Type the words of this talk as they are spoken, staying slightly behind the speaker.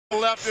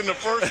left in the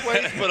first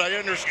place, but I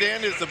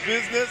understand it's a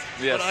business.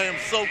 Yes. But I am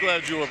so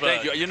glad you were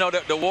back. Thank you. You know,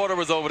 the water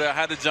was over there. I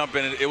had to jump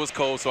in. It was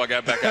cold, so I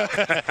got back out.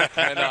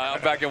 And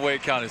I'm back in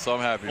Wade County, so I'm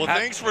happy. Well,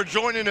 thanks for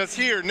joining us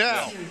here.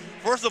 Now,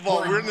 first of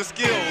all, we're in the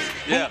skills.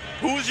 Yeah.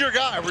 Who's your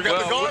guy? We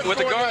got the guard. With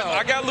the guard,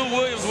 I got Lou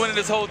Williams winning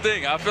this whole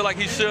thing. I feel like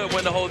he should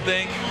win the whole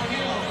thing.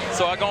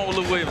 So I go with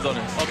Lou Williams on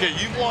this. Okay,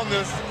 you've won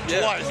this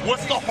twice.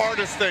 What's the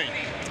hardest thing?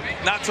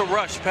 Not to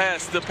rush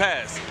past the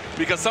pass.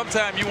 Because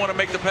sometimes you want to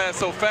make the pass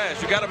so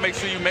fast, you got to make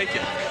sure you make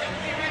it.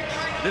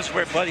 This is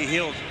where Buddy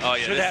Hield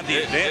should have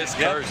the advantage. It's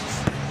curses.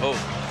 Oh.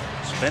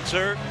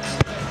 Spencer.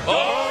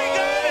 Oh, he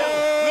got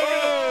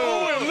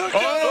him! Look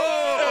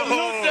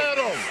at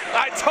him!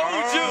 I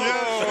told you!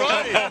 Yes,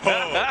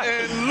 right.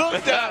 And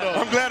looked at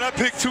him. I'm glad I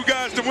picked two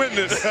guys to win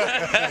this.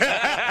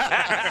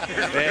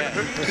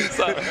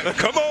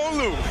 Come on,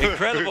 Lou.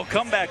 Incredible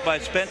comeback by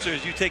Spencer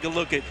as you take a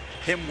look at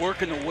him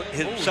working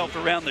himself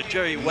around the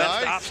Jerry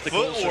West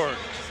obstacles. Footwork.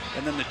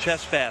 And then the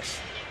chest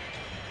pass.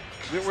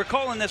 We're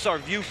calling this our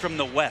view from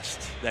the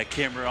west, that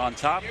camera on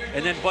top.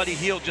 And then Buddy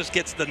Hield just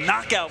gets the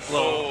knockout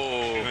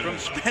blow from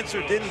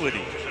Spencer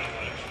Dinwiddie.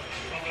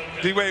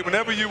 D-Wade,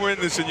 whenever you win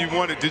this and you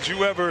won it, did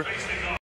you ever